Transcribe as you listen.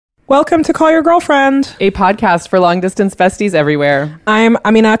Welcome to Call Your Girlfriend, a podcast for long-distance besties everywhere. I'm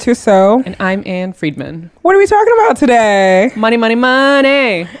Aminatu So. And I'm Anne Friedman. What are we talking about today? Money, money,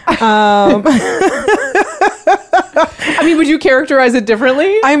 money. I mean, would you characterize it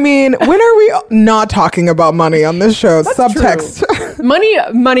differently? I mean, when are we not talking about money on this show? That's Subtext.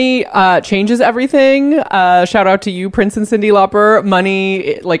 Money changes everything. Shout out to you, Prince and Cyndi Lauper.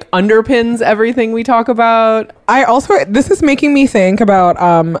 Money underpins everything we talk about. This is making me think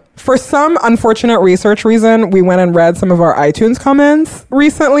about, for some unfortunate research reason, we went and read some of our iTunes comments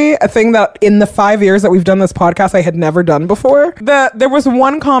recently, a thing that in the 5 years that we've done this podcast, I had never done before. There was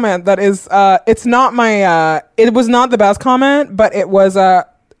one comment that is, it was not the best comment, but it was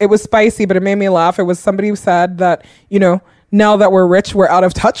spicy, but it made me laugh. It was somebody who said that, now that we're rich, we're out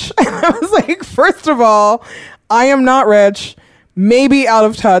of touch. And I was like, first of all, I am not rich, maybe out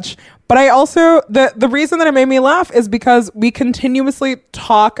of touch. But I also, the reason that it made me laugh is because we continuously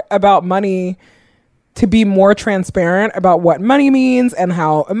talk about money to be more transparent about what money means and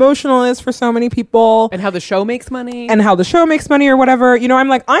how emotional it is for so many people. And how the show makes money. Or whatever.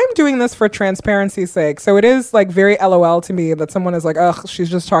 I'm doing this for transparency's sake. So it is very LOL to me that someone is like, ugh, she's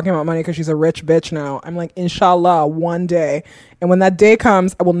just talking about money because she's a rich bitch now. I'm like, inshallah, one day. And when that day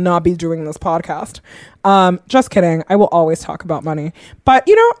comes, I will not be doing this podcast. Just kidding. I will always talk about money. But,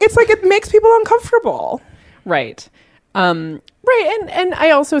 it's it makes people uncomfortable. Right. Right. And I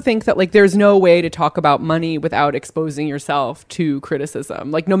also think that there's no way to talk about money without exposing yourself to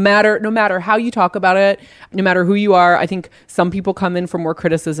criticism. No matter how you talk about it, no matter who you are, I think some people come in for more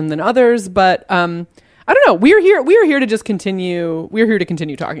criticism than others. But I don't know. We're here to just continue. We're here to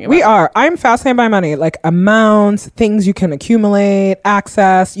continue talking about it. We are. I'm fascinated by money, amounts, things you can accumulate,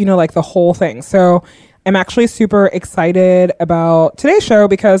 access, the whole thing. So I'm actually super excited about today's show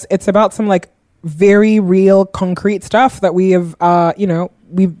because it's about some very real concrete stuff that we have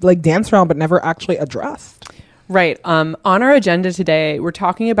we've danced around but never actually addressed. Right. On our agenda today, we're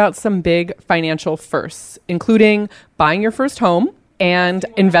talking about some big financial firsts, including buying your first home and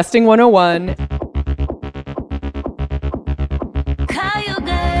investing 101. Call your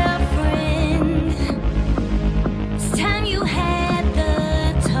girlfriend. It's time you had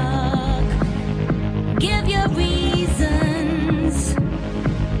the talk. Give your reasons.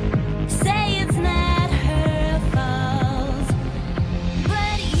 Say it's not her fault,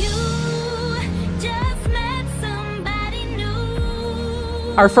 but you just met somebody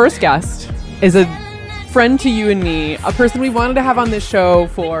new. Our first guest is a friend to you and me, a person we wanted to have on this show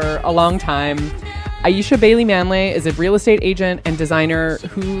for a long time. Aisha Bailey Manley is a real estate agent and designer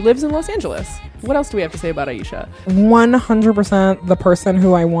who lives in Los Angeles. What else do we have to say about Aisha? 100% the person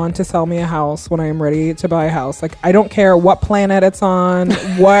who I want to sell me a house when I am ready to buy a house. I don't care what planet it's on,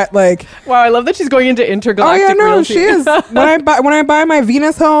 what Wow, I love that she's going into intergalactic realty. She is. When I buy my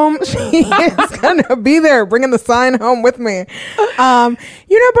Venus home, she is gonna be there, bringing the sign home with me.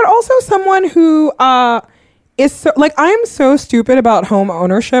 But also someone who is so I'm so stupid about home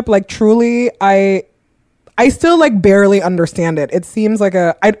ownership. Truly, I still barely understand it. It seems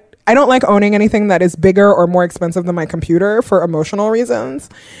I don't like owning anything that is bigger or more expensive than my computer for emotional reasons.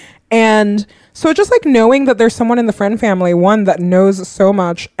 And so just knowing that there's someone in the friend family, one, that knows so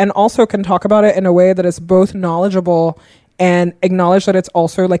much and also can talk about it in a way that is both knowledgeable and acknowledge that it's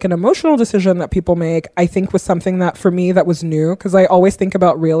also an emotional decision that people make, I think was something that for me that was new. Because I always think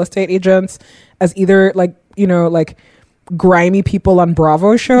about real estate agents as either grimy people on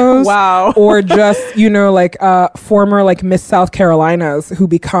Bravo shows. Wow. Or just, former Miss South Carolinas who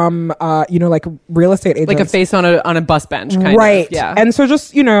become, real estate agents. Like a face on a bus bench kind right. of. Yeah. And so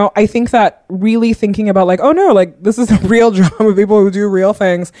just, I think that really thinking about this is a real job of people who do real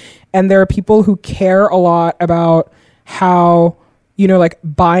things. And there are people who care a lot about how,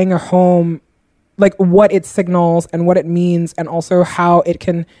 buying a home, what it signals and what it means, and also how it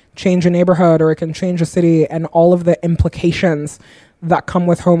can change a neighborhood or it can change a city, and all of the implications that come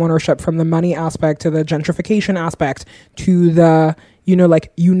with home ownership, from the money aspect to the gentrification aspect to the,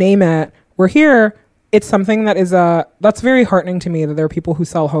 you name it. We're here. It's something that is that's very heartening to me that there are people who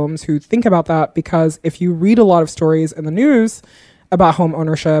sell homes who think about that, because if you read a lot of stories in the news about home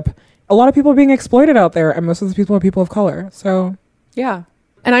ownership, a lot of people are being exploited out there, and most of the people are people of color. So yeah.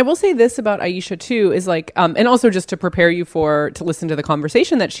 And I will say this about Aisha too, is and also just to prepare you to listen to the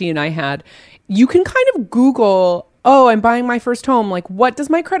conversation that she and I had, you can kind of Google, oh, I'm buying my first home. What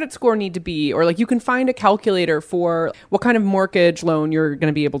does my credit score need to be? Or you can find a calculator for what kind of mortgage loan you're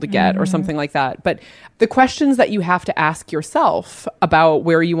going to be able to get or something like that. But the questions that you have to ask yourself about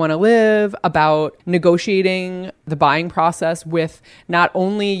where you want to live, about negotiating the buying process with not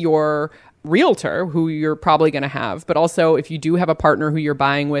only your realtor who you're probably going to have, but also if you do have a partner who you're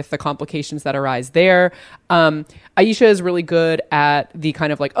buying with, the complications that arise there. Aisha is really good at the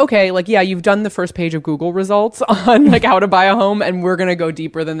kind of like, okay, like, yeah, you've done the first page of Google results on like how to buy a home, and we're going to go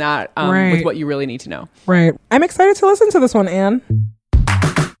deeper than that with what you really need to know. Right. I'm excited to listen to this one, Anne.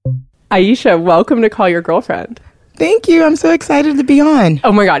 Aisha, welcome to Call Your Girlfriend. Thank you. I'm so excited to be on.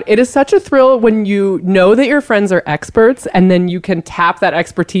 Oh my God. It is such a thrill when you know that your friends are experts and then you can tap that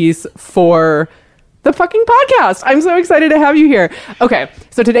expertise for the fucking podcast. I'm so excited to have you here. Okay.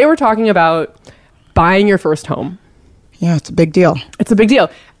 So today we're talking about buying your first home. Yeah, it's a big deal. It's a big deal.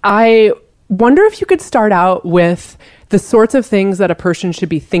 I wonder if you could start out with the sorts of things that a person should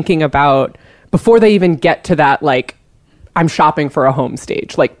be thinking about before they even get to that, like, I'm shopping for a home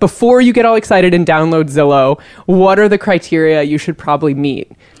stage. Like, before you get all excited and download Zillow, what are the criteria you should probably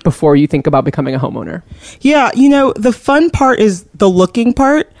meet before you think about becoming a homeowner? Yeah, you know, the fun part is the looking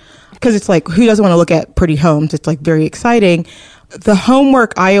part, because it's like, who doesn't want to look at pretty homes? It's like very exciting. The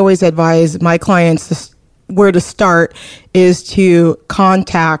homework I always advise my clients where to start is to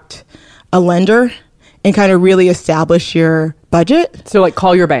contact a lender and kind of really establish your budget. So like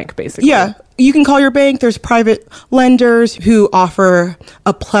call your bank, basically. Yeah. You can call your bank. There's private lenders who offer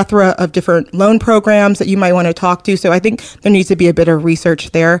a plethora of different loan programs that you might want to talk to. So I think there needs to be a bit of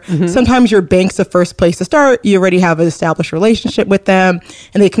research there. Mm-hmm. Sometimes your bank's the first place to start. You already have an established relationship with them,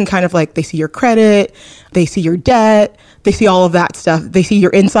 and they can kind of like, they see your credit, they see your debt, they see all of that stuff. They see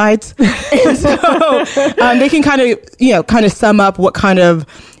your insides. And so they can kind of sum up what kind of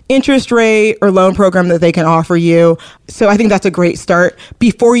interest rate or loan program that they can offer you. So I think that's a great start.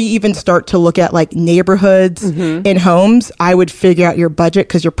 Before you even start to look at like neighborhoods and homes, I would figure out your budget,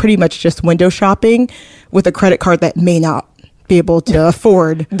 because you're pretty much just window shopping with a credit card that may not be able to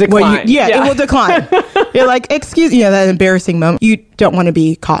afford. Decline. It will decline. You're like, excuse, that embarrassing moment. You don't want to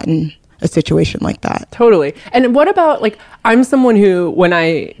be caught in a situation like that. Totally. And what about, like, I'm someone who, when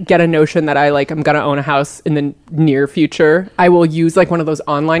I get a notion that I'm going to own a house in the near future, I will use like one of those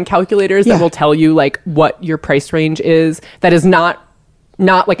online calculators that will tell you like what your price range is. That is not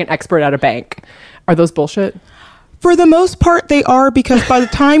like an expert at a bank. Are those bullshit? For the most part, they are, because by the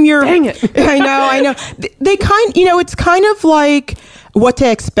time you're... Dang it. I know. They it's kind of like what to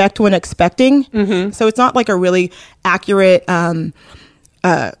expect when expecting. Mm-hmm. So it's not like a really accurate guide.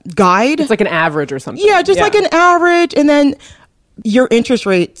 It's like an average or something. Yeah, just like an average. And then your interest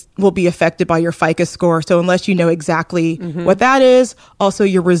rate will be affected by your FICO score. So unless you know exactly what that is, also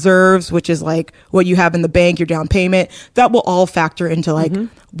your reserves, which is like what you have in the bank, your down payment, that will all factor into like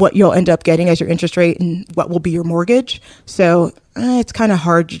what you'll end up getting as your interest rate and what will be your mortgage. So it's kind of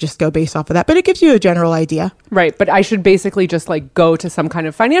hard to just go based off of that, but it gives you a general idea. Right. But I should basically just like go to some kind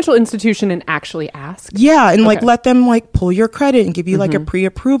of financial institution and actually ask. Yeah. And like let them like pull your credit and give you like a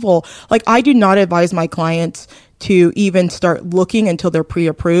pre-approval. Like I do not advise my clients to even start looking until they're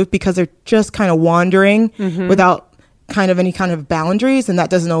pre-approved, because they're just kind of wandering without kind of any kind of boundaries. And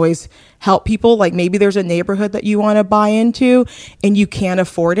that doesn't always help people. Like maybe there's a neighborhood that you want to buy into and you can't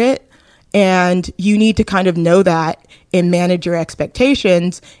afford it. And you need to kind of know that and manage your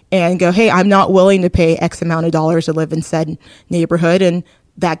expectations and go, hey, I'm not willing to pay X amount of dollars to live in said neighborhood. And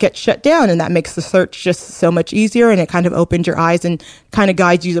that gets shut down, and that makes the search just so much easier. And it kind of opens your eyes and kind of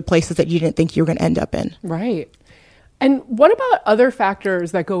guides you to places that you didn't think you were going to end up in. Right. And what about other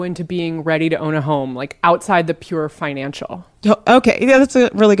factors that go into being ready to own a home, like outside the pure financial? Okay. Yeah, that's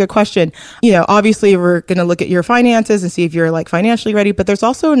a really good question. Obviously we're going to look at your finances and see if you're like financially ready, but there's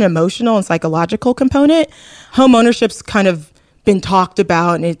also an emotional and psychological component. Home ownership's kind of been talked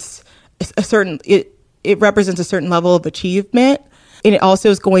about, and it's it represents a certain level of achievement. And it also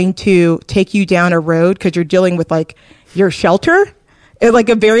is going to take you down a road, because you're dealing with like your shelter at like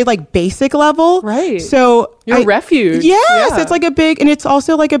a very like basic level. Right. So your refuge. Yes. Yeah. It's like and it's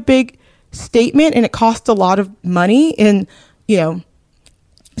also like a big statement, and it costs a lot of money, and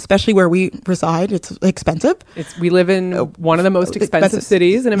especially where we reside, it's expensive. We live in one of the most expensive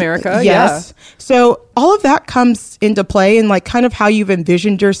cities in America. Yes. Yeah. So all of that comes into play, and like kind of how you've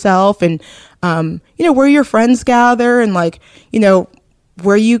envisioned yourself, and where your friends gather, and like,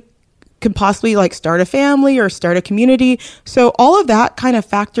 where you can possibly like start a family or start a community. So all of that kind of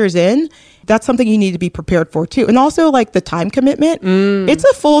factors in. That's something you need to be prepared for too. And also like the time commitment. It's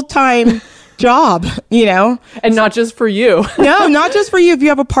a full-time job, And not just for you. No, not just for you. If you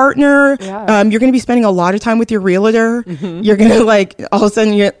have a partner, you're going to be spending a lot of time with your realtor. You're going to like, all of a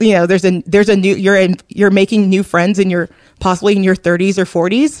sudden, you're making new friends possibly in your 30s or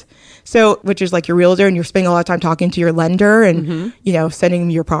 40s. So, which is like your realtor, and you're spending a lot of time talking to your lender and, sending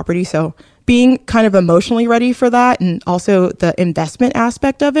them your property. So being kind of emotionally ready for that, and also the investment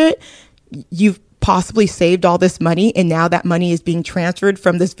aspect of it, you've possibly saved all this money, and now that money is being transferred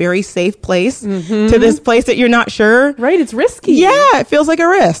from this very safe place to this place that you're not sure. Right. It's risky. Yeah, it feels like a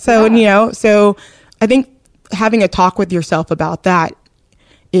risk. So, and, so I think having a talk with yourself about that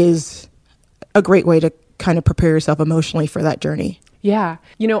is a great way to kind of prepare yourself emotionally for that journey. Yeah.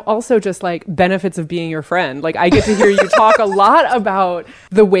 Also just like benefits of being your friend. Like I get to hear you talk a lot about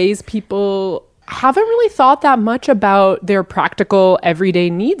the ways people haven't really thought that much about their practical everyday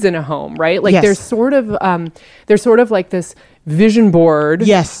needs in a home, right? Like Yes. there's sort of like this vision board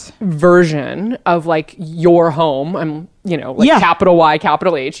Yes. version of like your home. Yeah. Capital Y,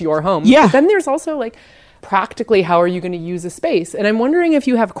 capital H, your home. Yeah. But then there's also like practically how are you going to use a space? And I'm wondering if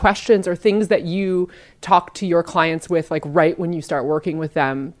you have questions or things that you talk to your clients with, like right when you start working with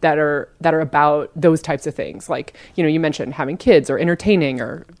them that are about those types of things. Like, you mentioned having kids or entertaining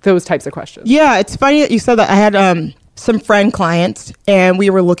or those types of questions. Yeah, it's funny that you said that. I had some friend clients, and we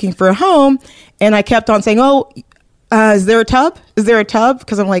were looking for a home, and I kept on saying, is there a tub? Is there a tub?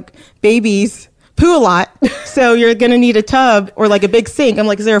 Because I'm like, babies poo a lot, so you're gonna need a tub or like a big sink. I'm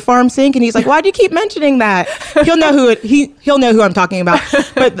like, is there a farm sink? And he's like, why do you keep mentioning that? He'll know he'll know who I'm talking about.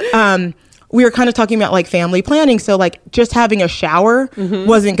 But we were kind of talking about like family planning. So like just having a shower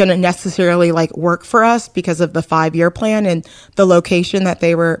wasn't gonna necessarily like work for us because of the 5-year plan and the location that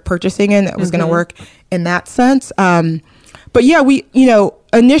they were purchasing in that was gonna work in that sense. But yeah, we,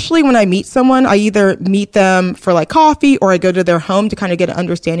 initially when I meet someone, I either meet them for like coffee or I go to their home to kind of get an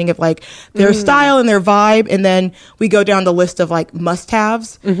understanding of like their style and their vibe. And then we go down the list of like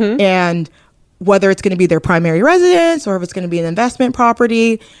must-haves and whether it's going to be their primary residence or if it's going to be an investment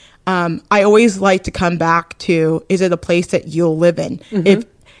property. I always like to come back to, is it a place that you'll live in? If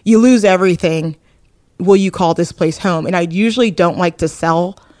you lose everything, will you call this place home? And I usually don't like to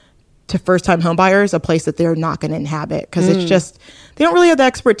sell to first-time home buyers a place that they're not going to inhabit because it's just, they don't really have the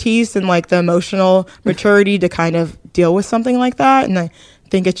expertise and like the emotional maturity to kind of deal with something like that. And I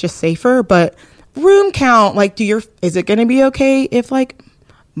think it's just safer. But room count, like is it going to be okay if like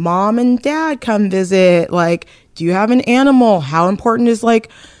mom and dad come visit? Like, do you have an animal? How important is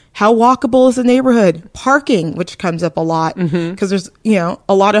like, how walkable is the neighborhood? Parking, which comes up a lot because there's, a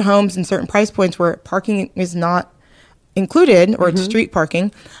lot of homes in certain price points where parking is not included or it's street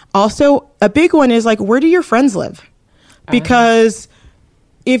parking. Also, a big one is like, where do your friends live? Because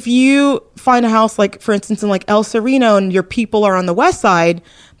if you find a house like, for instance, in like El Sereno and your people are on the west side,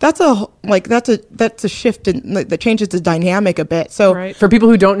 that's a shift that changes the dynamic a bit. So right. For people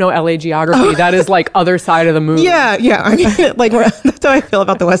who don't know LA geography, that is like other side of the moon. Yeah. I mean, like that's how I feel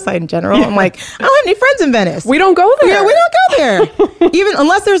about the west side in general. I'm like, I don't have any friends in Venice. We don't go there. Yeah, we don't go there. Even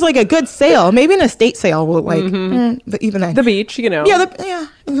unless there's like a good sale, maybe an estate sale will like, but even that. The beach,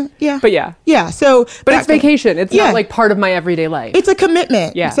 Yeah. But yeah. So, but it's vacation. It's not like part of my everyday life. It's a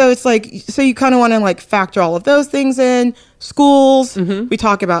commitment. Yeah. So it's like, so you kind of want to like factor all of those things in. Schools. We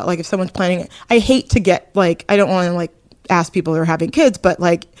talk about like if someone's planning. I hate to get like, I don't want to like ask people who are having kids, but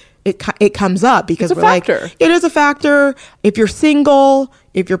like it comes up because it's a we're factor. Like, it is a factor. If you're single,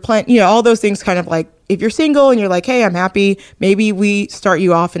 if you're planning, all those things kind of like, if you're single and you're like, hey, I'm happy, maybe we start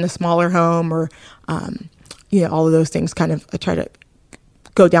you off in a smaller home or, all of those things kind of try to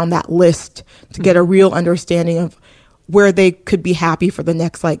go down that list to get a real understanding of where they could be happy for the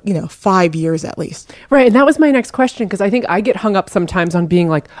next 5 years at least. Right. And that was my next question, because I think I get hung up sometimes on being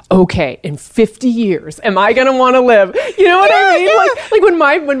like, okay, in 50 years, am I going to want to live? You know what I mean? Yeah.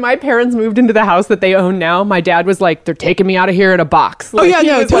 Like when my parents moved into the house that they own now, my dad was like, they're taking me out of here in a box. Like,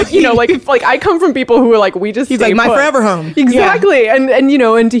 like I come from people who are like, we just He's stay like, my put. forever home. Exactly. Yeah.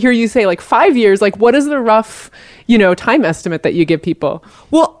 And to hear you say like 5 years, like what is the rough, time estimate that you give people?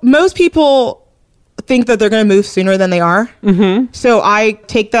 Well, most people think that they're going to move sooner than they are. So I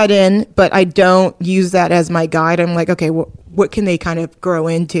take that in, but I don't use that as my guide. I'm like, okay, what can they kind of grow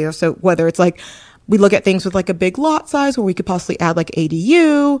into? So whether it's like, we look at things with like a big lot size where we could possibly add like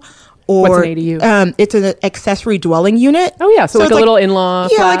ADU or what's an ADU? It's an accessory dwelling unit. Oh yeah. So like a little in-law.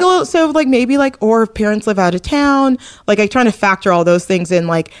 Yeah. flat. Like a little, so like maybe like, or if parents live out of town, like I'm trying to factor all those things in.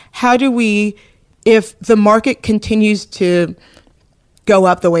 Like, how do we, if the market continues to go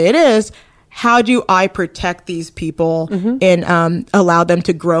up the way it is, how do I protect these people and allow them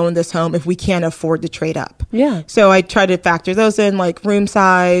to grow in this home if we can't afford to trade up? Yeah. So I try to factor those in, like room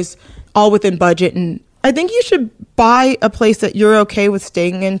size, all within budget. And I think you should buy a place that you're okay with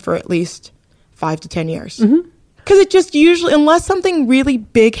staying in for at least 5 to 10 years. Because it just usually, unless something really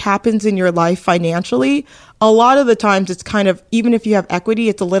big happens in your life financially, a lot of the times it's kind of, even if you have equity,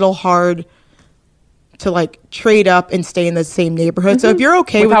 it's a little hard to like trade up and stay in the same neighborhood. So if you're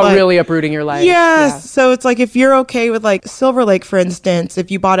okay Without with like, really uprooting your life. yes. So it's like if you're okay with like Silver Lake, for instance, if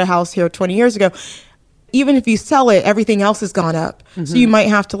you bought a house here 20 years ago, even if you sell it, everything else has gone up. So you might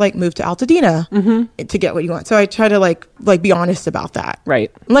have to like move to Altadena to get what you want. So I try to like be honest about that.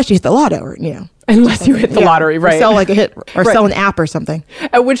 Right. Unless you hit the lotto or, you know. Unless you hit the lottery, Or right? sell like a hit or Right. sell an app or something.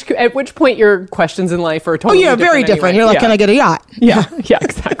 At which point your questions in life are Oh totally yeah, very different. anyway. You're like, Yeah. can I get a yacht? Yeah, yeah,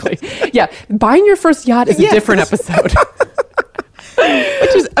 exactly. Yeah, buying your first yacht is a Yes. different episode.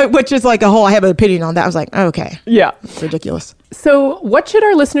 Which is like a whole, I have an opinion on that. I was like, okay, Yeah. it's ridiculous. So, what should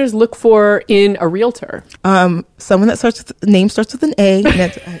our listeners look for in a realtor? Someone that name starts with an A. And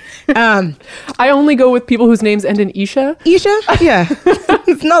it's, I only go with people whose names end in Isha. Isha? Yeah.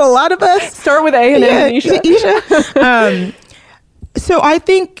 It's not a lot of us. Start with A and end in Isha. Isha. So I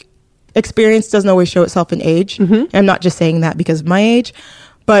think experience doesn't always show itself in age. I'm not just saying that because of my age,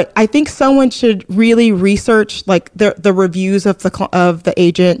 but I think someone should really research like the reviews of the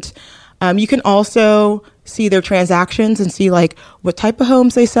agent. You can also see their transactions and see like what type of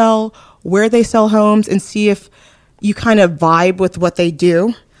homes they sell, where they sell homes, and see if you kind of vibe with what they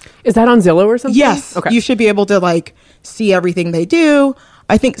do. Is that on Zillow or something? Yes. Okay. You should be able to like see everything they do.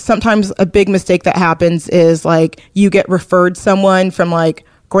 I think sometimes a big mistake that happens is like you get referred someone from like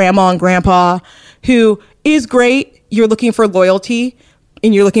grandma and grandpa who is great. You're looking for loyalty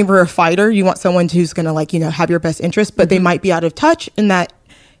and you're looking for a fighter. You want someone who's going to like, you know, have your best interest, but they might be out of touch in that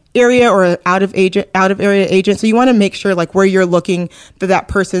area or out of area agent. So you want to make sure like where you're looking that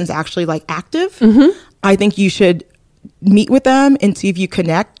person's actually like active. I think you should meet with them and see if you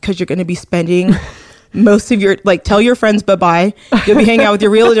connect, because you're going to be spending most of your, like, tell your friends bye-bye. You'll be hanging out with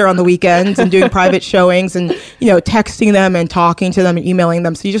your realtor on the weekends and doing private showings and, you know, texting them and talking to them and emailing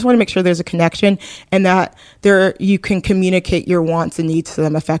them. So you just want to make sure there's a connection and that you can communicate your wants and needs to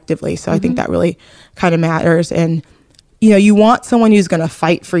them effectively. So I think that really kind of matters. And, you know, you want someone who's going to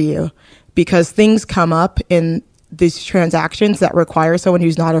fight for you, because things come up in these transactions that require someone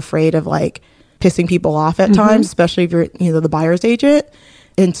who's not afraid of like pissing people off at times, especially if you're, you know, the buyer's agent.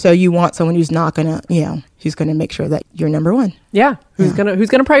 And so you want someone who's not gonna, you know, who's gonna make sure that you're number one. Yeah. Who's gonna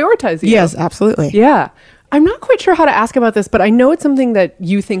prioritize you? Yes, absolutely. Yeah. I'm not quite sure how to ask about this, but I know it's something that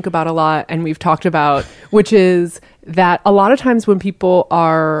you think about a lot and we've talked about, which is that a lot of times when people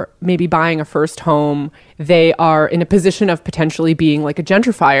are maybe buying a first home, they are in a position of potentially being like a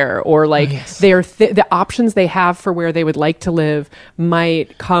gentrifier, or like they are the options they have for where they would like to live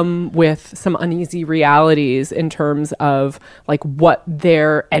might come with some uneasy realities in terms of like what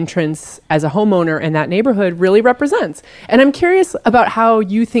their entrance as a homeowner in that neighborhood really represents. And I'm curious about how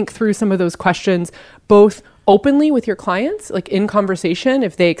you think through some of those questions, both openly with your clients, like in conversation,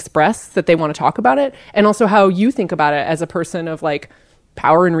 if they express that they want to talk about it, and also how you think about it as a person of like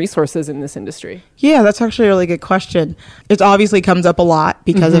power and resources in this industry. Yeah, that's actually a really good question. It obviously comes up a lot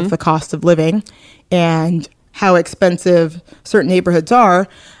because of the cost of living and how expensive certain neighborhoods are.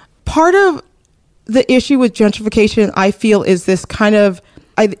 Part of the issue with gentrification, I feel, is this kind of,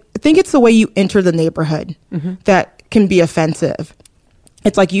 I think it's the way you enter the neighborhood that can be offensive.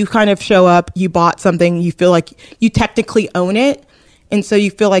 It's like you kind of show up, you bought something, you feel like you technically own it. And so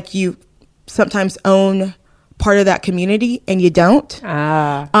you feel like you sometimes own part of that community and you don't.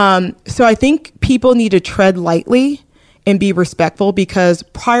 So I think people need to tread lightly and be respectful, because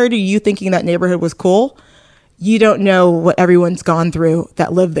prior to you thinking that neighborhood was cool, you don't know what everyone's gone through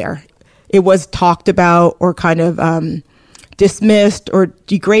that lived there. It was talked about or kind of dismissed or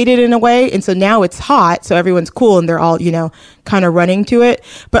degraded in a way. And so now it's hot. So everyone's cool and they're all, you know, kind of running to it.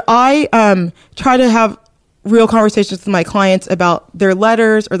 But I try to have real conversations with my clients about their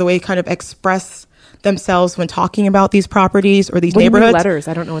letters or the way they kind of express themselves when talking about these properties or these neighborhoods. What do you mean letters?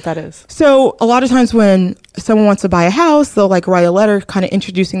 I don't know what that is. So a lot of times when someone wants to buy a house, they'll like write a letter kind of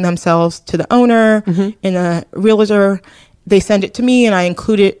introducing themselves to the owner and a realtor. They send it to me and I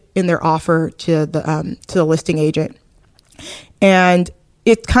include it in their offer to the listing agent. And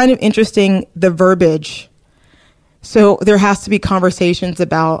it's kind of interesting, the verbiage. So there has to be conversations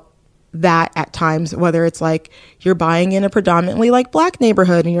about that at times, whether it's like you're buying in a predominantly like Black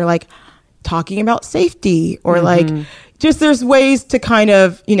neighborhood and you're like talking about safety, or like just there's ways to kind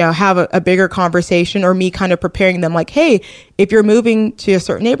of, you know, have a bigger conversation, or me kind of preparing them like, hey, if you're moving to a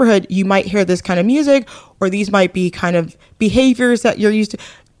certain neighborhood, you might hear this kind of music, or these might be kind of behaviors that you're used to.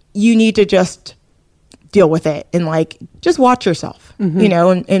 You need to just deal with it and like just watch yourself, you know,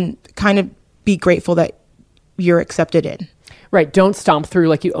 and kind of be grateful that you're accepted in. Right. Don't stomp through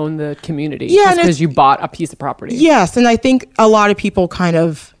like you own the community Yeah, just because you bought a piece of property. Yes. And I think a lot of people kind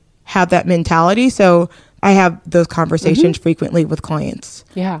of have that mentality. So I have those conversations frequently with clients.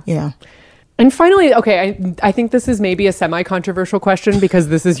 Yeah. You know. And finally, okay, I think this is maybe a semi-controversial question because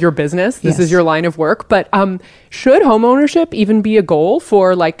this is your business. This is Yes. your line of work. But should homeownership even be a goal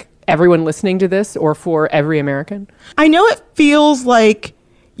for like everyone listening to this or for every American? I know it feels like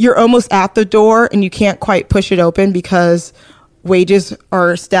you're almost at the door and you can't quite push it open because wages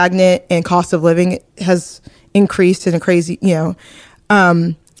are stagnant and cost of living has increased in a crazy,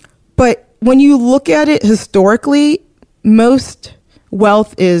 but when you look at it historically, most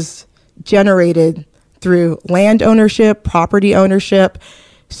wealth is generated through land ownership, property ownership.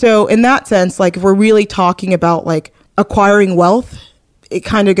 So in that sense, like if we're really talking about like acquiring wealth, it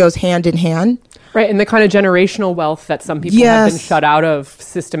kind of goes hand in hand. Right. And the kind of generational wealth that some people have been Yes. shut out of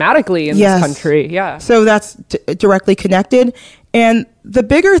systematically in Yes. this country. Yeah. So that's directly connected. And the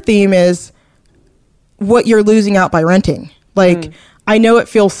bigger theme is what you're losing out by renting. Like, I know it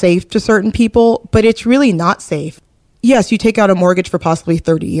feels safe to certain people, but it's really not safe. Yes, you take out a mortgage for possibly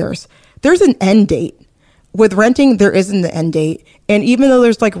 30 years. There's an end date. With renting, there isn't an end date. And even though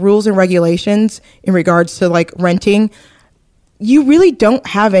there's like rules and regulations in regards to like renting, you really don't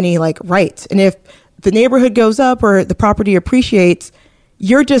have any like rights. And if the neighborhood goes up or the property appreciates,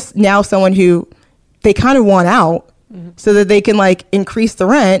 you're just now someone who they kind of want out so that they can like increase the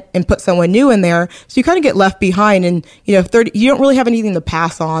rent and put someone new in there. So you kind of get left behind and, you don't really have anything to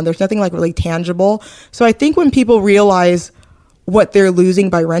pass on. There's nothing like really tangible. So I think when people realize what they're losing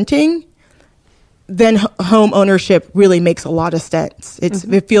by renting, then home ownership really makes a lot of sense.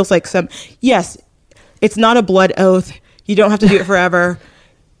 It feels like yes, it's not a blood oath. You don't have to do it forever.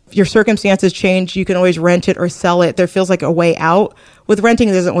 If your circumstances change, you can always rent it or sell it. There feels like a way out. With renting,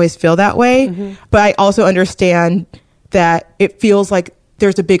 it doesn't always feel that way. But I also understand that it feels like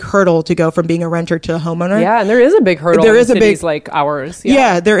there's a big hurdle to go from being a renter to a homeowner. Yeah. And there is a big hurdle There in is a big- cities like ours.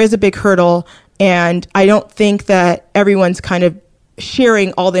 Yeah, there is a big hurdle. And I don't think that everyone's kind of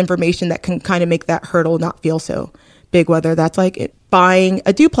sharing all the information that can kind of make that hurdle not feel so big, whether that's like buying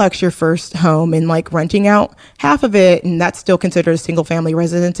a duplex, your first home, and like renting out half of it, and that's still considered a single family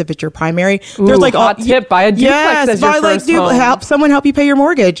residence if it's your primary. Ooh, hot tip, buy a duplex as your first home. Help someone help you pay your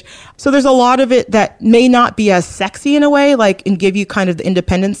mortgage. So there's a lot of it that may not be as sexy in a way, like, and give you kind of the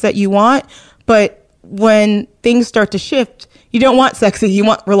independence that you want. But when things start to shift, you don't want sexy, you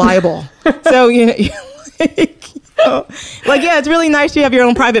want reliable. So yeah, it's really nice to have your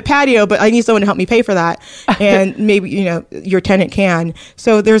own private patio, but I need someone to help me pay for that. And maybe, your tenant can.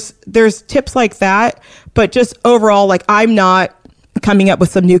 So there's tips like that. But just overall, like, I'm not coming up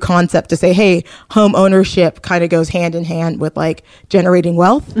with some new concept to say, hey, home ownership kind of goes hand in hand with like generating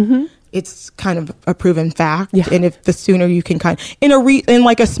wealth. It's kind of a proven fact. Yeah. And if the sooner you can in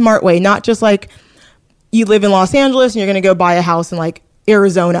like a smart way, not just like you live in Los Angeles and you're going to go buy a house in like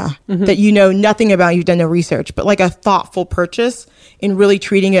Arizona that you know nothing about, you've done no research, but like a thoughtful purchase and really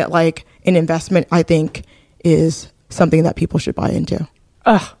treating it like an investment, I think is something that people should buy into.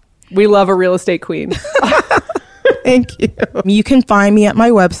 We love a real estate queen. Thank you. You can find me at my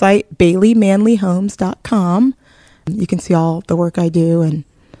website, BaileyManleyHomes.com. You can see all the work I do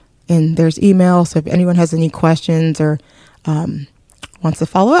and there's email. So if anyone has any questions or wants to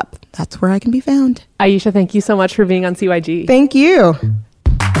follow up, that's where I can be found. Aisha, thank you so much for being on CYG. Thank you.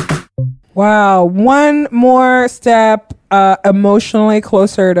 Wow. One more step emotionally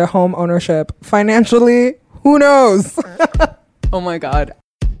closer to home ownership. Financially, who knows? Oh my God.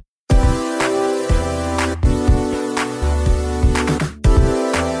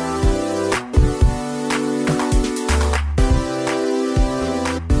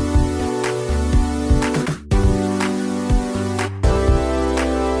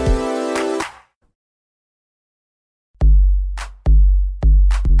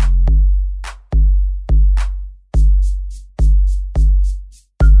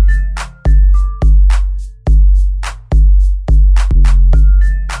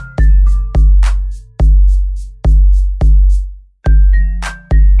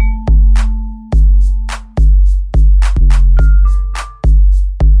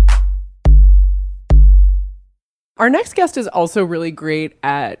 Our next guest is also really great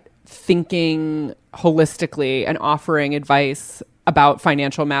at thinking holistically and offering advice about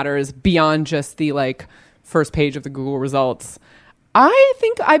financial matters beyond just the like first page of the Google results. I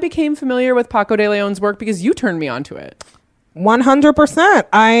think I became familiar with Paco de Leon's work because you turned me onto it. 100%.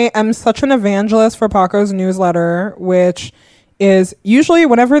 I am such an evangelist for Paco's newsletter, which is usually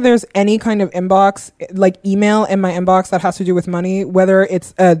whenever there's any kind of inbox, like email in my inbox that has to do with money, whether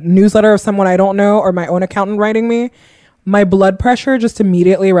it's a newsletter of someone I don't know or my own accountant writing me, my blood pressure just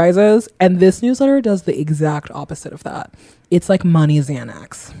immediately rises. And this newsletter does the exact opposite of that. It's like money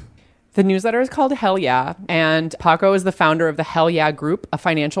Xanax. The newsletter is called Hell Yeah, and Paco is the founder of the Hell Yeah Group, a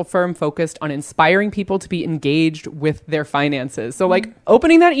financial firm focused on inspiring people to be engaged with their finances. So like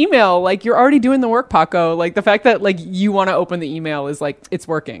opening that email, like you're already doing the work, Paco. Like the fact that like you want to open the email is like, it's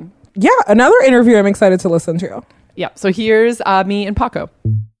working. Yeah, another interview I'm excited to listen to. Yeah, so here's me and Paco.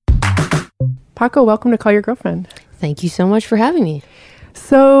 Paco, welcome to Call Your Girlfriend. Thank you so much for having me.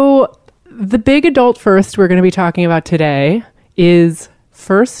 So the big adult first we're going to be talking about today is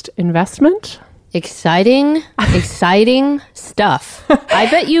first investment. Exciting stuff. I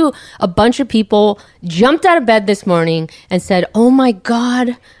bet you a bunch of people jumped out of bed this morning and said, oh my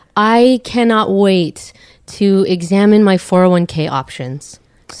God, I cannot wait to examine my 401k options.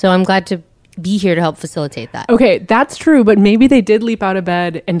 So I'm glad to be here to help facilitate that. Okay, that's true, but maybe they did leap out of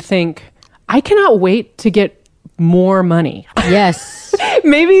bed and think, I cannot wait to get more money. Yes.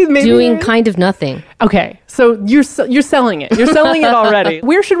 maybe Doing kind of nothing. Okay, so you're selling it. You're selling it already.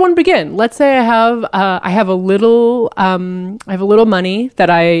 Where should one begin? Let's say I have a little money that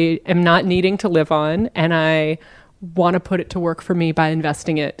I am not needing to live on, and I want to put it to work for me by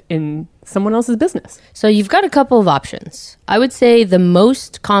investing it in someone else's business. So you've got a couple of options. I would say the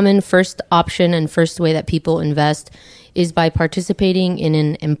most common first option and first way that people invest is by participating in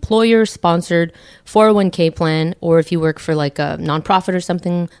an employer-sponsored 401k plan, or if you work for like a nonprofit or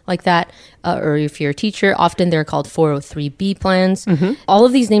something like that, or if you're a teacher, often they're called 403b plans. All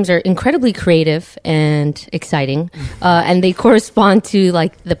of these names are incredibly creative and exciting, and they correspond to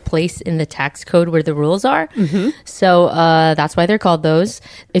like the place in the tax code where the rules are. So that's why they're called those.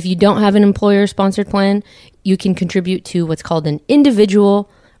 If you don't have an employer-sponsored plan, you can contribute to what's called an individual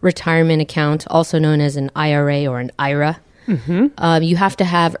retirement account, also known as an IRA or an IRA. You have to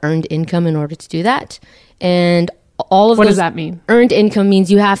have earned income in order to do that. And all of What does that mean? Earned income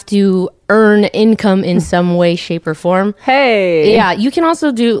means you have to earn income in some way, shape, or form. Hey. Yeah, you can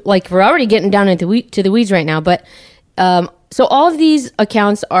also do, like, we're already getting down into the weeds right now, but so all of these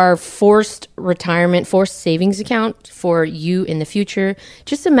accounts are forced retirement, forced savings account for you in the future.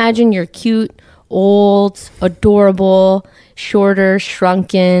 Just imagine you're cute, old, adorable, shorter,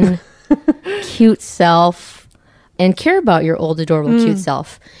 shrunken, cute self, and care about your old, adorable, cute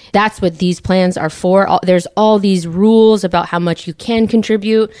self. That's what these plans are for. There's all these rules about how much you can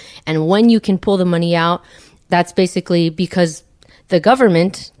contribute and when you can pull the money out. That's basically because the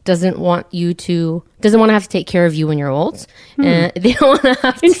government doesn't want to have to take care of you when you're old. They don't want to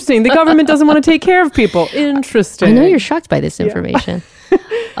have to. Interesting. The government doesn't want to take care of people. Interesting. I know you're shocked by this information.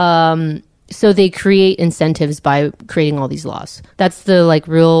 So they create incentives by creating all these laws. That's the like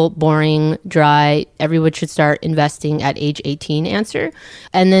real boring, dry, everyone should start investing at age 18 answer.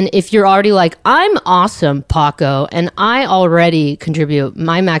 And then if you're already like, I'm awesome, Paco, and I already contribute,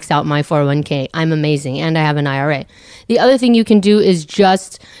 I max out my 401k, I'm amazing, and I have an IRA. The other thing you can do is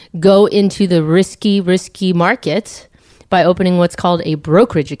just go into the risky market by opening what's called a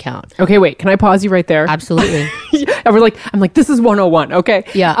brokerage account. Okay, wait. Can I pause you right there? Absolutely. I'm like, this is 101. Okay.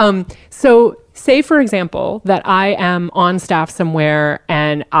 Yeah. So say, for example, that I am on staff somewhere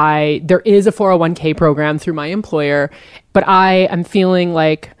and there is a 401k program through my employer, but I am feeling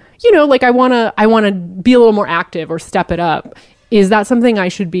like, like I want to be a little more active or step it up. Is that something I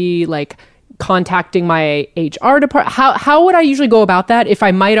should be like contacting my HR department? How would I usually go about that if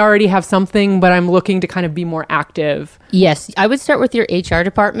I might already have something, but I'm looking to kind of be more active? Yes, I would start with your HR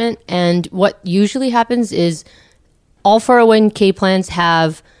department. And what usually happens is all 401k plans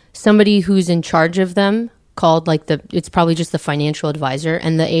have somebody who's in charge of them called it's probably just the financial advisor,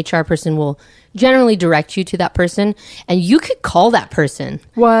 and the HR person will generally direct you to that person, and you could call that person.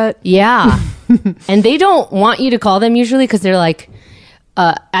 What? Yeah. And they don't want you to call them usually because they're like,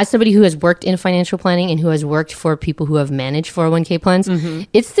 as somebody who has worked in financial planning and who has worked for people who have managed 401k plans,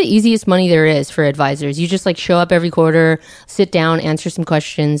 it's the easiest money there is for advisors. You just like show up every quarter, sit down, answer some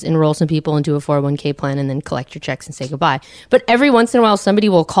questions, enroll some people into a 401k plan, and then collect your checks and say goodbye. But every once in a while, somebody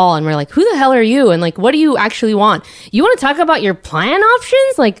will call and we're like, who the hell are you? And like, what do you actually want? You want to talk about your plan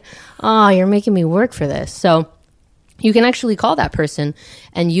options? Like, oh, you're making me work for this. So you can actually call that person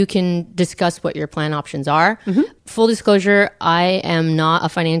and you can discuss what your plan options are. Full disclosure, I am not a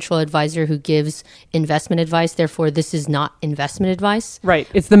financial advisor who gives investment advice. Therefore, this is not investment advice. Right.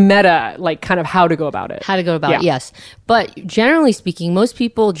 It's the meta, like kind of how to go about it. How to go about it, yes. But generally speaking, most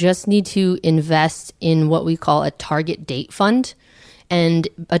people just need to invest in what we call a target date fund. And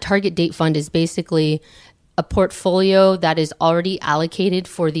a target date fund is basically a portfolio that is already allocated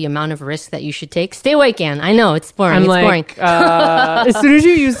for the amount of risk that you should take. Stay awake, Anne. I know it's boring. Boring. As soon as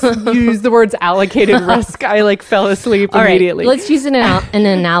you use the words allocated risk, I like fell asleep immediately. All right, let's use an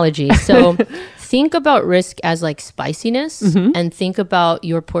analogy. So think about risk as like spiciness, and think about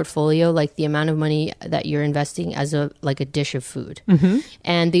your portfolio like the amount of money that you're investing as a dish of food.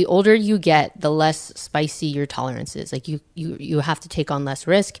 And the older you get, the less spicy your tolerance is. Like you have to take on less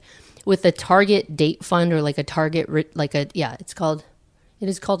risk. With a target date fund or like a target it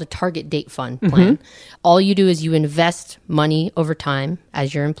is called a target date fund plan. All you do is you invest money over time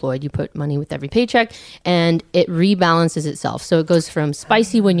as you're employed. You put money with every paycheck and it rebalances itself. So it goes from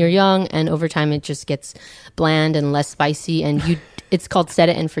spicy when you're young and over time it just gets bland and less spicy, and it's called set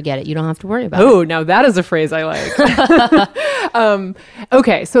it and forget it. You don't have to worry about it. Oh, now that is a phrase I like.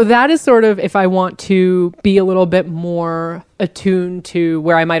 Okay, so that is sort of if I want to be a little bit more attuned to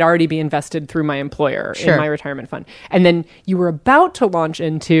where I might already be invested through my employer in my retirement fund. And then you were about to launch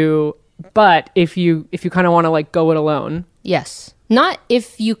into, but if you kind of want to like go it alone. Yes. Not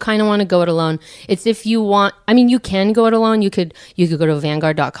if you kind of want to go it alone. It's if you want, I mean, you can go it alone. You could go to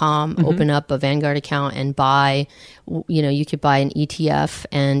Vanguard.com, open up a Vanguard account and buy, you could buy an ETF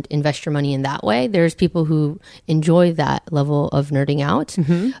and invest your money in that way. There's people who enjoy that level of nerding out.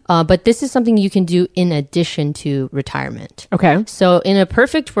 But this is something you can do in addition to retirement. Okay. So in a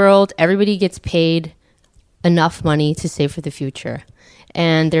perfect world, everybody gets paid enough money to save for the future.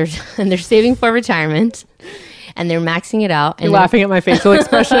 And they're saving for retirement. And they're maxing it out. And You're laughing at my facial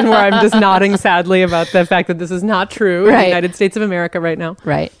expression where I'm just nodding sadly about the fact that this is not true in the United States of America right now.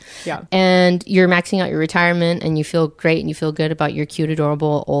 Right. Yeah. And you're maxing out your retirement and you feel great and you feel good about your cute,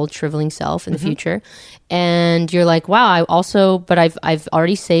 adorable, old, shriveling self in the future. And you're like, wow, I've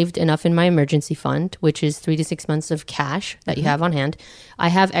already saved enough in my emergency fund, which is 3 to 6 months of cash that you have on hand. I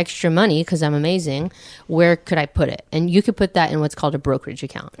have extra money because I'm amazing. Where could I put it? And you could put that in what's called a brokerage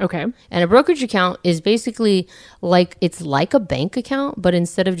account. Okay. And a brokerage account is basically it's like a bank account, but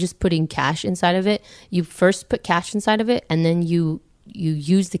instead of just putting cash inside of it, you first put cash inside of it and then you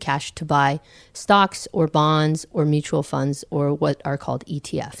use the cash to buy stocks or bonds or mutual funds or what are called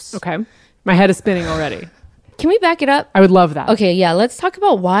ETFs. Okay. My head is spinning already. Can we back it up? I would love that. Okay, yeah, let's talk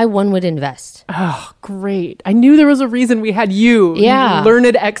about why one would invest. Oh, great. I knew there was a reason we had you,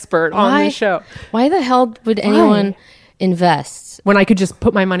 learned expert, on this show. Why the hell would anyone invest? When I could just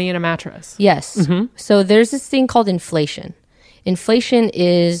put my money in a mattress. Yes. So there's this thing called inflation. Inflation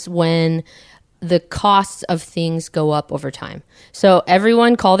is when the costs of things go up over time. So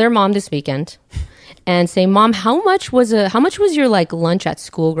everyone call their mom this weekend and say, Mom, how much was your like lunch at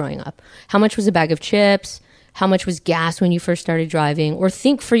school growing up? How much was a bag of chips? How much was gas when you first started driving? Or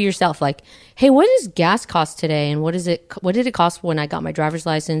think for yourself, like, hey, what does gas cost today? And what did it cost when I got my driver's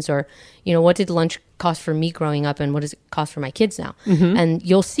license? Or, what did lunch cost for me growing up? And what does it cost for my kids now? And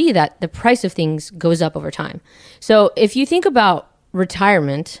you'll see that the price of things goes up over time. So if you think about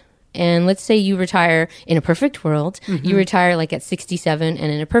retirement, and let's say you retire in a perfect world, you retire like at 67,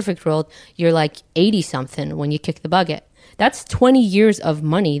 and in a perfect world, you're like 80 something when you kick the bucket. That's 20 years of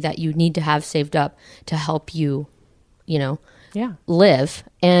money that you need to have saved up to help you, live.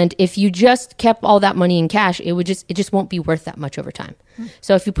 And if you just kept all that money in cash, it just won't be worth that much over time.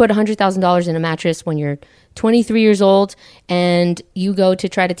 So if you put $100,000 in a mattress when you're 23 years old and you go to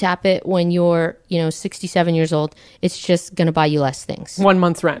try to tap it when you're, 67 years old, it's just going to buy you less things. 1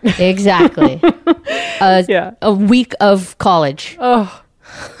 month's rent. Exactly. A week of college. Oh,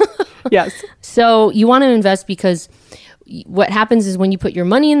 yes. So you want to invest because what happens is when you put your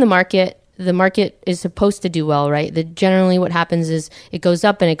money in the market is supposed to do well, right? Generally what happens is it goes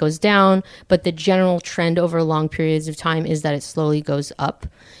up and it goes down, but the general trend over long periods of time is that it slowly goes up.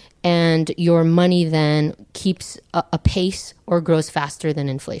 And your money then keeps a pace or grows faster than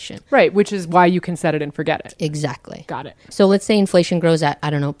inflation. Right, which is why you can set it and forget it. Exactly. Got it. So let's say inflation grows at,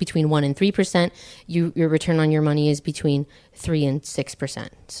 between 1% and 3%. Your return on your money is between 3% and 6%.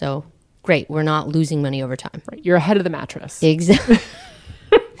 So great, we're not losing money over time. Right, you're ahead of the mattress. Exactly.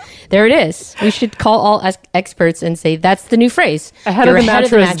 There it is. We should call all experts and say that's the new phrase. Ahead of the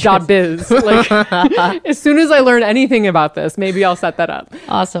mattress.biz. Like, as soon as I learn anything about this, maybe I'll set that up.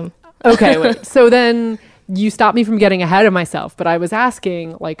 Awesome. Okay, wait. So then you stopped me from getting ahead of myself, but I was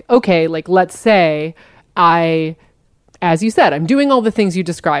asking, let's say as you said, I'm doing all the things you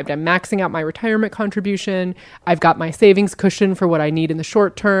described. I'm maxing out my retirement contribution. I've got my savings cushion for what I need in the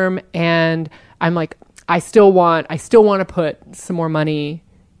short term. And I'm like, I still want to put some more money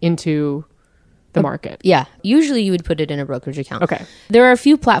into the market. Yeah. Usually you would put it in a brokerage account. Okay. There are a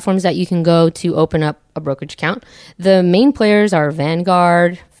few platforms that you can go to open up a brokerage account. The main players are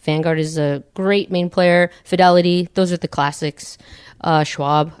Vanguard. Vanguard is a great main player. Fidelity. Those are the classics.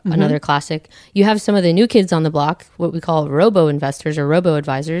 Schwab, another classic. You have some of the new kids on the block, what we call robo investors or robo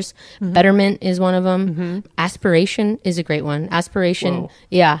advisors. Betterment is one of them. Aspiration is a great one. Aspiration,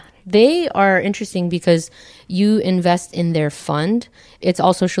 They are interesting because you invest in their fund. It's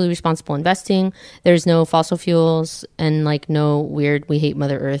all socially responsible investing. There's no fossil fuels and like no weird "we hate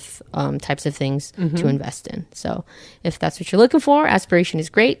Mother Earth" types of things to invest in. So if that's what you're looking for, Aspiration is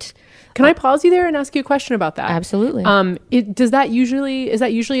great. Can I pause you there and ask you a question about that? Absolutely. Is that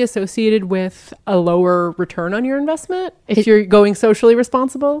usually associated with a lower return on your investment if you're going socially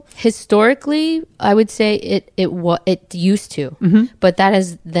responsible? Historically, I would say it used to, but that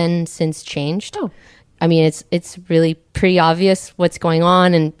has then since changed. Oh. I mean, it's really pretty obvious what's going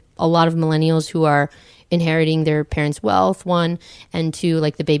on, and a lot of millennials who are inheriting their parents' wealth, one, and two,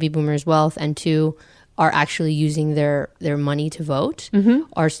 like the baby boomers' wealth, and two, are actually using their money to vote,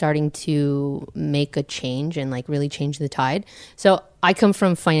 are starting to make a change and like really change the tide. So I come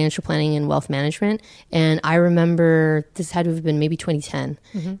from financial planning and wealth management, and I remember this had to have been maybe 2010.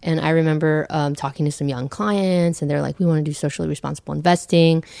 And I remember talking to some young clients, and they're like, we want to do socially responsible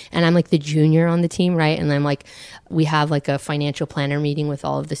investing. And I'm like the junior on the team, right? And I'm like, we have like a financial planner meeting with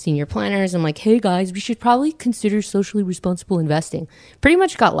all of the senior planners. I'm like, hey guys, we should probably consider socially responsible investing. Pretty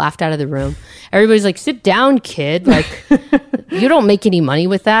much got laughed out of the room. Everybody's like, sit down, kid. Like, you don't make any money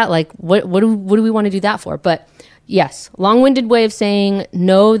with that. Like, what do we want to do that for? But yes, long-winded way of saying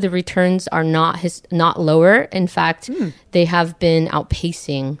no, the returns are not lower. In fact, they have been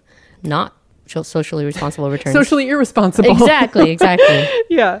outpacing not socially responsible returns. Socially irresponsible. Exactly.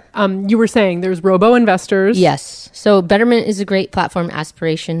 Yeah. You were saying there's robo-investors. Yes. So Betterment is a great platform.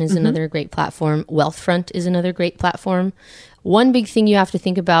 Aspiration is another great platform. Wealthfront is another great platform. One big thing you have to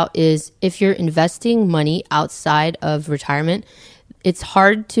think about is if you're investing money outside of retirement, it's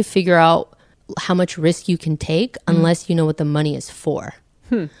hard to figure out how much risk you can take unless you know what the money is for.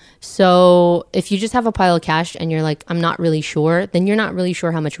 So if you just have a pile of cash and you're like, I'm not really sure, then you're not really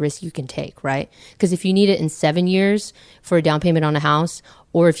sure how much risk you can take, right? Because if you need it in 7 years for a down payment on a house,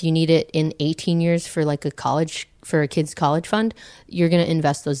 or if you need it in 18 years for like a kid's college fund, you're going to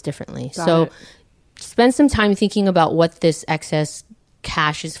invest those differently. So spend some time thinking about what this excess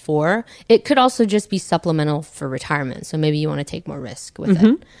cash is for. It could also just be supplemental for retirement. So maybe you want to take more risk with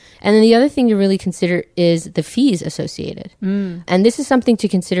it. And then the other thing to really consider is the fees associated. And this is something to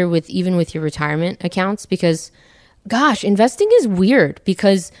consider even with your retirement accounts, because gosh, investing is weird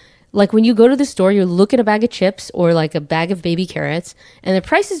because like when you go to the store, you look at a bag of chips or like a bag of baby carrots and the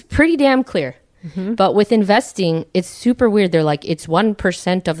price is pretty damn clear. But with investing, it's super weird. They're like, it's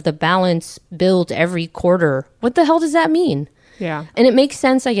 1% of the balance billed every quarter. What the hell does that mean? Yeah. And it makes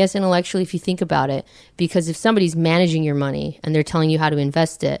sense, I guess, intellectually if you think about it, because if somebody's managing your money and they're telling you how to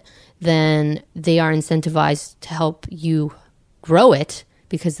invest it, then they are incentivized to help you grow it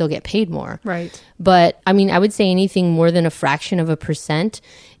because they'll get paid more. Right. But I mean, I would say anything more than a fraction of a percent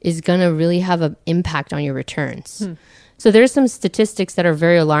is going to really have an impact on your returns. So there's some statistics that are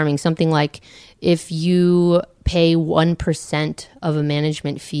very alarming. Something like if you pay 1% of a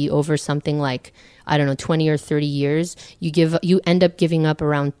management fee over something like, I don't know, 20 or 30 years, you end up giving up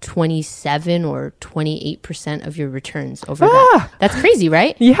around 27 or 28% of your returns over that. That's crazy,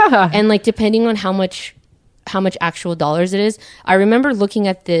 right? Yeah. And like depending on how much actual dollars it is. I remember looking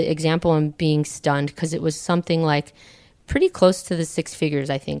at the example and being stunned because it was something like pretty close to the six figures,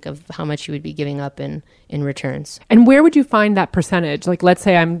 I think, of how much you would be giving up in returns. And where would you find that percentage? Like, let's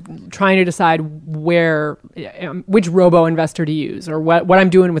say I'm trying to decide which robo investor to use or what I'm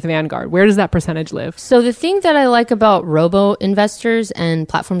doing with Vanguard. Where does that percentage live? So the thing that I like about robo investors and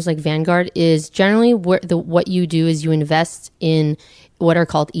platforms like Vanguard is generally what you do is you invest in what are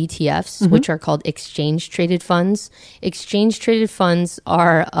called ETFs, which are called exchange traded funds. Exchange traded funds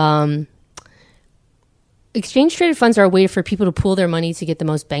are a way for people to pool their money to get the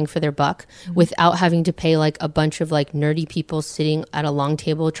most bang for their buck without having to pay like a bunch of like nerdy people sitting at a long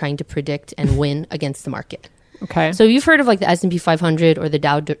table trying to predict and win against the market. Okay. So you've heard of like the S&P 500 or the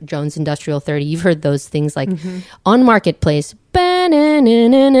Dow Jones Industrial 30. You've heard those things like on marketplace,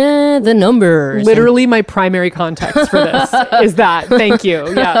 the numbers. Literally my primary context for this is that. Thank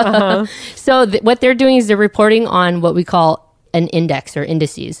you. Yeah. So what they're doing is they're reporting on what we call an index or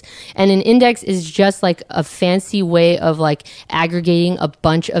indices. And an index is just like a fancy way of like aggregating a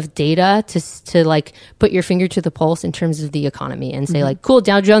bunch of data to like put your finger to the pulse in terms of the economy and say like, cool,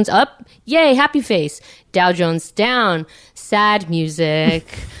 Dow Jones up, yay, happy face. Dow Jones down, sad music.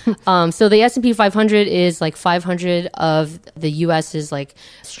 So the S&P 500 is like 500 of the US's like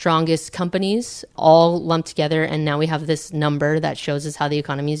strongest companies all lumped together. And now we have this number that shows us how the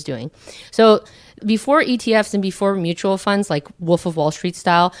economy is doing. So before ETFs and before mutual funds, like Wolf of Wall Street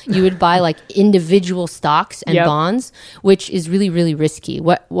style, you would buy like individual stocks and Yep. bonds, which is really, really risky.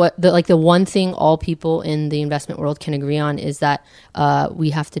 The one thing all people in the investment world can agree on is that we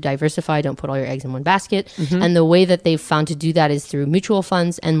have to diversify. Don't put all your eggs in one basket. And the way that they've found to do that is through mutual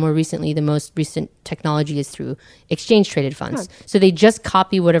funds, and more recently, the most recent technology is through exchange traded funds. So they just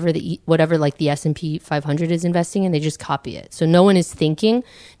copy whatever like the S&P 500 is investing in. They just copy it. So no one is thinking,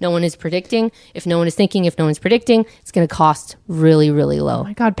 no one is predicting. If no one is thinking, if no one's predicting, it's going to cost really, really low. Oh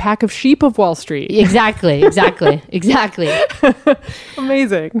my God, pack of sheep of Wall Street. Exactly.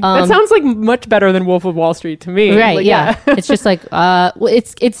 Amazing. That sounds like much better than Wolf of Wall Street to me. Right. Like, Yeah. It's just like, well,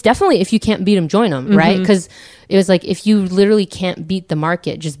 it's definitely, if you can't beat them, join them. Right. Because it was like, if you literally can't beat the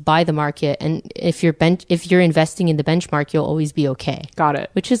market, just buy the market. And if you're investing in the benchmark, you'll always be okay. Got it.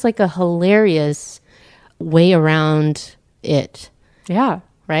 Which is like a hilarious way around it. Yeah.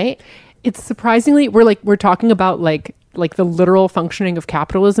 Right. It's surprisingly, we're talking about like the literal functioning of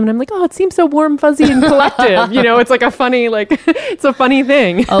capitalism, and I'm like, oh, it seems so warm, fuzzy, and collective. It's like a funny, it's a funny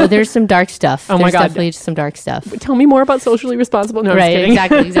thing. Oh, there's some dark stuff. Oh my There's God. definitely some dark stuff. Tell me more about socially responsible. No, I'm just Right,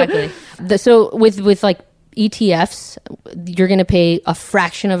 kidding. exactly. So with like ETFs, you're going to pay a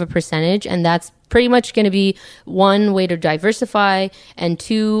fraction of a percentage, and that's pretty much going to be one way to diversify, and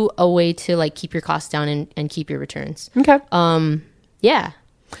two, a way to like keep your costs down and keep your returns. Okay. Yeah.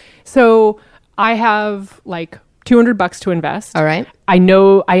 So I have like $200 to invest. All right. I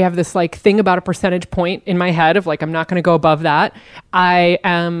know I have this like thing about a percentage point in my head of like, I'm not going to go above that. I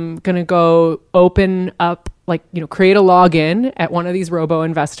am going to go open up, create a login at one of these robo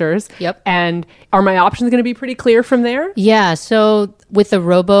investors. Yep. And are my options going to be pretty clear from there? Yeah. So with the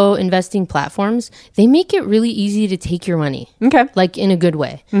robo investing platforms, they make it really easy to take your money. Okay. Like in a good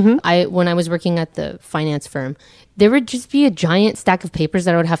way. When I was working at the finance firm, there would just be a giant stack of papers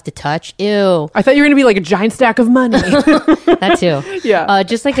that I would have to touch. Ew. I thought you were going to be like a giant stack of money. That too. Yeah.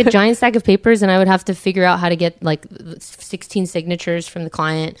 Just like a giant stack of papers, and I would have to figure out how to get like 16 signatures from the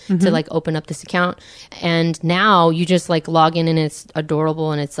client to like open up this account. And now you just like log in, and it's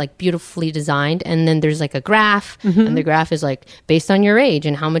adorable, and it's like beautifully designed. And then there's like a graph, and the graph is like based on your age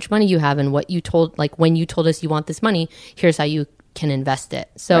and how much money you have and what you told, like when you told us you want this money, here's how you can invest it.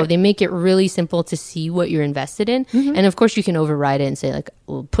 So they make it really simple to see what you're invested in. And of course you can override it and say like,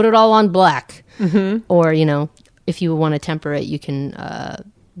 well, put it all on black. Or, if you want to temper it, you can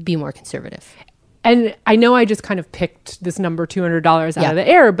be more conservative. And I know I just kind of picked this number $200 out of the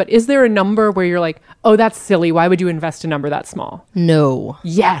air, but is there a number where you're like, oh, that's silly. Why would you invest a number that small? No.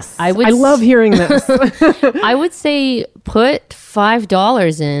 Yes. I would I love hearing this. I would say put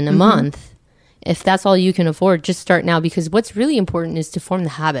 $5 in a month. If that's all you can afford, just start now, because what's really important is to form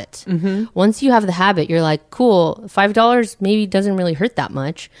the habit. Once you have the habit, you're like, cool, $5 maybe doesn't really hurt that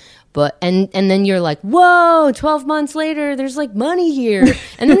much. But and then you're like, whoa, 12 months later, there's like money here.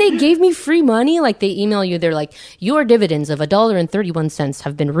 And then they gave me free money. Like they email you, they're like, your dividends of $1.31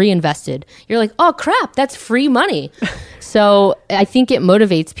 have been reinvested. You're like, oh crap, that's free money. So I think it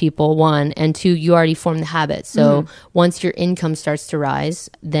motivates people, one, and two, you already form the habit. So once your income starts to rise,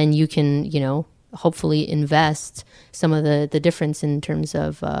 then you can, hopefully invest some of the difference in terms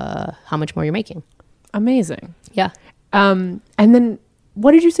of how much more you're making. Amazing. Yeah. And then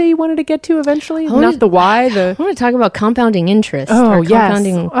what did you say you wanted to get to eventually? Not the why, I the... want to talk about compounding interest. Oh, or yes.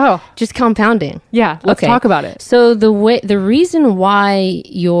 compounding, Oh. just compounding. Yeah, let's talk about it. So the reason why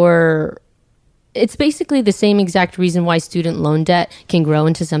it's basically the same exact reason why student loan debt can grow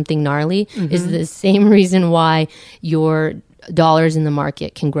into something gnarly is the same reason why your dollars in the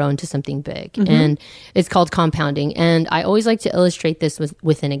market can grow into something big. And it's called compounding. And I always like to illustrate this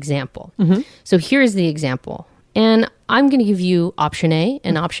with an example. So here's the example. And I'm going to give you option A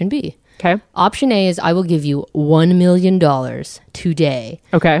and option B. Okay. Option A is I will give you $1 million today.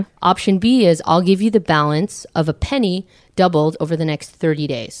 Okay. Option B is I'll give you the balance of a penny doubled over the next 30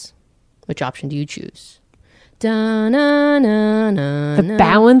 days. Which option do you choose? The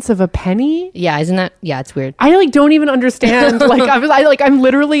balance of a penny? Yeah, isn't that? Yeah, it's weird. I don't even understand. I'm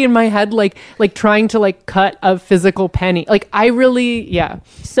literally in my head like trying to cut a physical penny.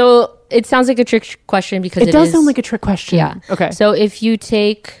 So it sounds like a trick question because It does sound like a trick question. Yeah. Okay. So if you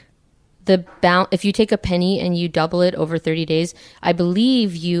take if you take a penny and you double it over 30 days, I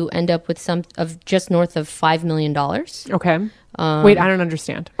believe you end up with some of just north of $5 million. Okay. Wait, I don't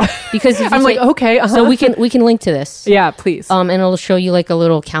understand. Because if you I'm like, okay, so we can link to this. Yeah, please. And it'll show you like a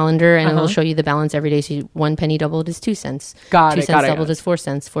little calendar, and it'll show you the balance every day. So 1 penny doubled is 2 cents. Got 2 it, cents got it, doubled got it. is 4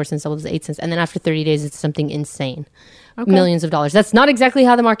 cents. 4 cents doubled is 8 cents. And then after 30 days, it's something insane. Millions of dollars. That's not exactly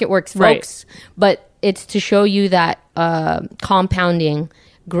how the market works, Right. folks. But it's to show you that compounding,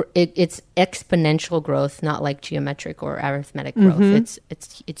 it's exponential growth, not like geometric or arithmetic growth.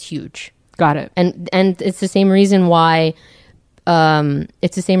 It's huge. Got it. And it's the same reason why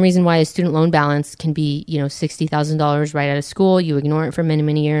a student loan balance can be, $60,000 right out of school. You ignore it for many,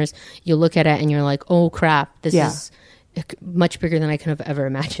 many years. You look at it and you're like, oh crap, this is much bigger than I could have ever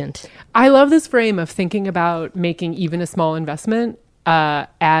imagined. I love this frame of thinking about making even a small investment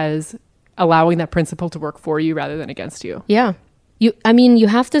as allowing that principle to work for you rather than against you. Yeah. You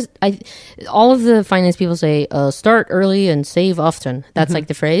have to, all of the finance people say, start early and save often. That's like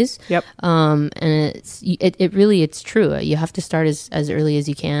the phrase. Yep. And it's true. You have to start as early as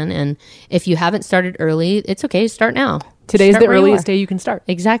you can. And if you haven't started early, it's okay. Start now. Today's Start the where you earliest are. day you can start.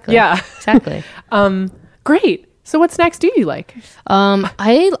 Exactly. Yeah. Exactly. Great. So what's next? Do you like?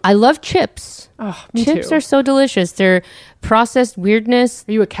 I love chips. Oh, me Chips too. are so delicious. They're processed weirdness.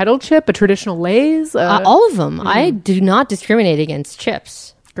 Are you a kettle chip, a traditional Lay's? All of them. I do not discriminate against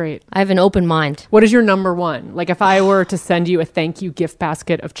chips. Great. I have an open mind. What is your number one? Like if I were to send you a thank you gift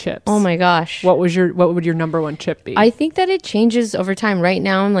basket of chips. Oh my gosh. What would your number one chip be? I think that it changes over time. Right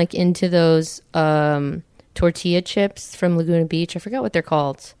now, I'm like into those tortilla chips from Laguna Beach. I forgot what they're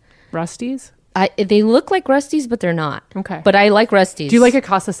called. Rusty's? They look like Rusty's, but they're not. Okay. But I like Rusty's. Do you like a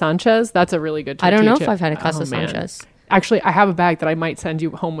Casa Sanchez? That's a really good I don't know tortilla if I've had a chip. Casa Oh, man. Sanchez. Actually, I have a bag that I might send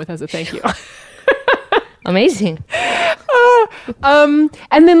you home with as a thank you. Amazing. And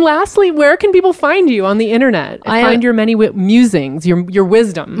then lastly, where can people find you on the internet? Find your many musings, your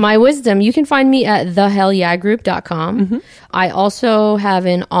wisdom. My wisdom, you can find me at thehellyeahgroup.com. I also have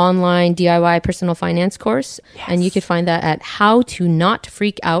an online DIY personal finance course, and you can find that at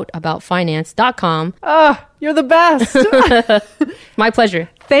howtonotfreakoutaboutfinance.com. You're the best. My pleasure.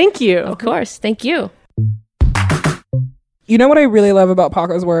 Thank you. Of course. Thank you. You know what I really love about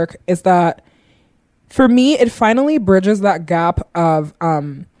Paco's work is that for me, it finally bridges that gap of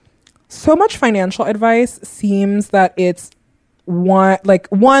so much financial advice seems that it's one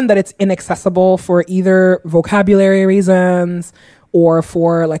that it's inaccessible for either vocabulary reasons or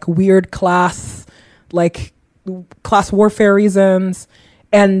for like weird class warfare reasons,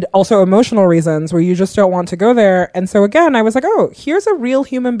 and also emotional reasons where you just don't want to go there. And so again, I was like, oh, here's a real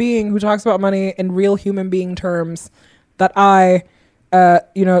human being who talks about money in real human being terms that I,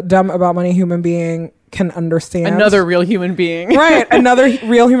 dumb about money human being can understand. Another real human being. Right. Another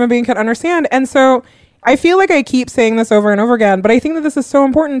real human being can understand. And so I feel like I keep saying this over and over again, but I think that this is so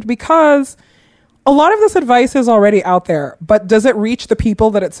important because a lot of this advice is already out there, but does it reach the people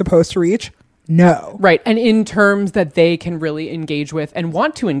that it's supposed to reach? No. Right. And in terms that they can really engage with and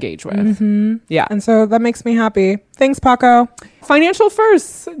want to engage with. Mm-hmm. Yeah. And so that makes me happy. Thanks, Paco. Financial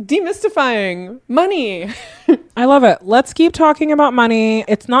first, demystifying money. I love it. Let's keep talking about money.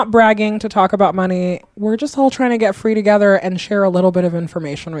 It's not bragging to talk about money. We're just all trying to get free together and share a little bit of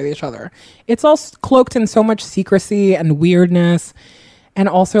information with each other. It's all cloaked in so much secrecy and weirdness. And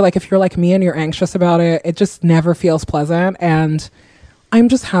also, like, if you're like me and you're anxious about it, it just never feels pleasant. And I'm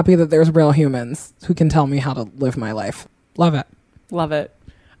just happy that there's real humans who can tell me how to live my life. Love it. Love it.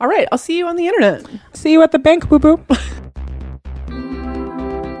 All right. I'll see you on the internet. See you at the bank, boo-boo.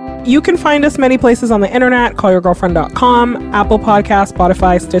 You can find us many places on the internet, callyourgirlfriend.com, Apple Podcasts,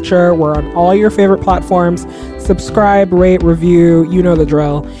 Spotify, Stitcher. We're on all your favorite platforms. Subscribe, rate, review. You know the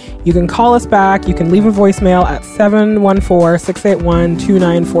drill. You can call us back. You can leave a voicemail at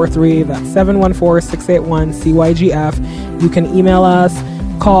 714-681-2943. That's 714-681-CYGF. You can email us,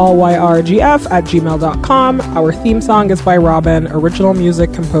 callyrgf@gmail.com. Our theme song is by Robin. Original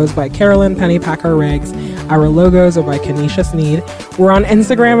music composed by Carolyn Pennypacker Riggs. Our logos are by Kanisha Sneed. We're on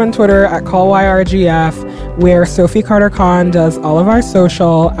Instagram and Twitter at callyrgf, where Sophie Carter Khan does all of our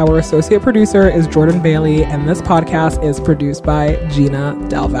social. Our associate producer is Jordan Bailey, and this podcast is produced by Gina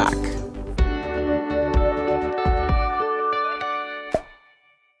Delvac.